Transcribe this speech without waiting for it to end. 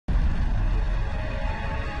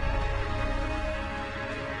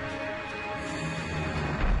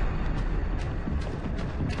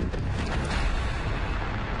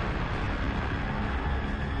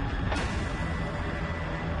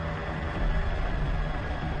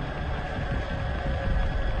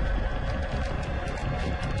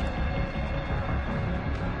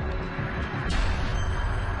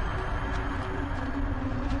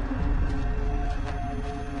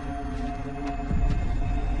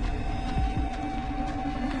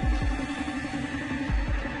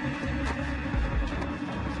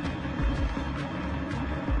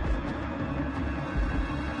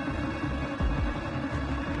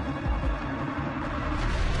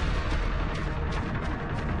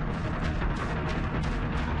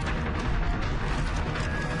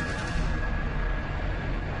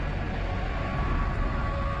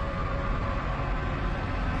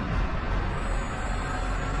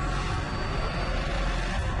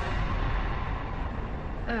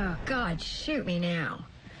Oh, God, shoot me now.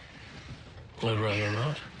 I'd rather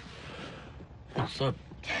not. What's up?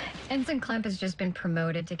 Ensign Klemp has just been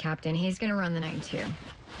promoted to captain. He's going to run the night, too.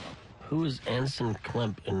 Who is Ensign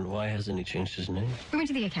Klemp, and why hasn't he changed his name? We went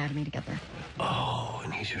to the academy together. Oh,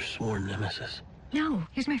 and he's your sworn nemesis. No,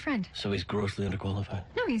 he's my friend. So he's grossly underqualified?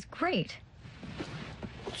 No, he's great.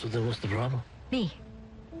 So then what's the problem? Me.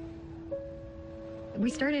 We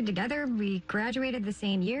started together, we graduated the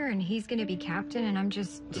same year, and he's going to be captain, and I'm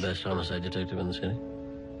just... The best homicide detective in the city?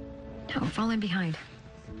 No, falling behind.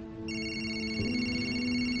 You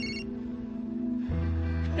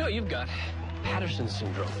know what you've got? Patterson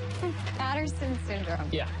syndrome. Patterson syndrome.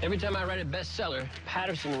 Yeah, every time I write a bestseller,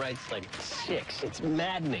 Patterson writes like 6. It's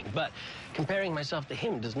maddening, but comparing myself to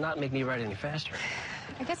him does not make me write any faster.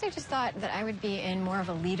 I guess I just thought that I would be in more of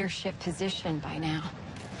a leadership position by now.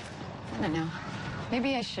 I don't know.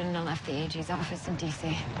 Maybe I shouldn't have left the AG's office in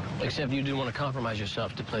D.C. Except you didn't want to compromise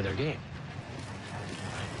yourself to play their game.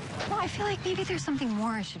 Well, I feel like maybe there's something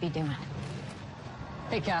more I should be doing.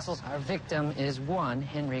 Hey, Castles. Our victim is one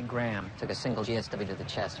Henry Graham. Took a single GSW to the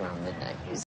chest around midnight.